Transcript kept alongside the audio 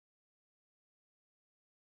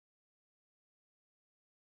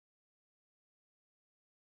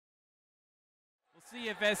See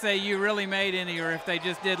if SAU really made any or if they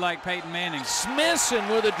just did like Peyton Manning. Smithson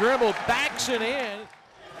with a dribble, backs it in.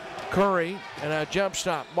 Curry and a jump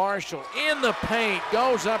stop. Marshall in the paint,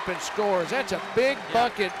 goes up and scores. That's a big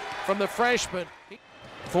bucket from the freshman.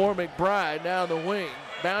 For McBride, down the wing.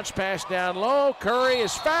 Bounce pass down low. Curry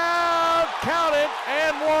is fouled. Count it,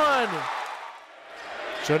 and one.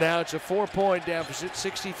 So now it's a 4-point deficit,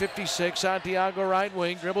 60-56. Santiago right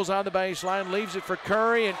wing, dribbles on the baseline, leaves it for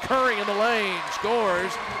Curry, and Curry in the lane,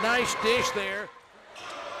 scores. Nice dish there.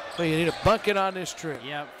 Well, you need a bucket on this trip.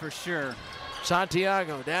 Yeah, for sure.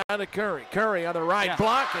 Santiago down to Curry. Curry on the right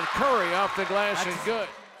block, and Curry off the glass and good.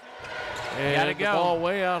 And the ball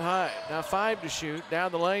way out high. Now 5 to shoot.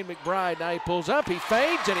 Down the lane, McBride. Now he pulls up, he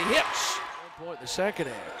fades, and he hits. 1 point in the second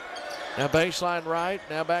half. Now baseline right.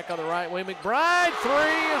 Now back on the right wing. McBride, 3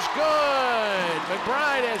 is good.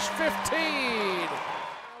 McBride has 15.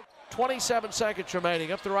 27 seconds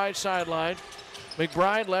remaining. Up the right sideline.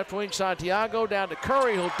 McBride, left wing, Santiago down to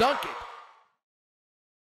Curry, who'll dunk it.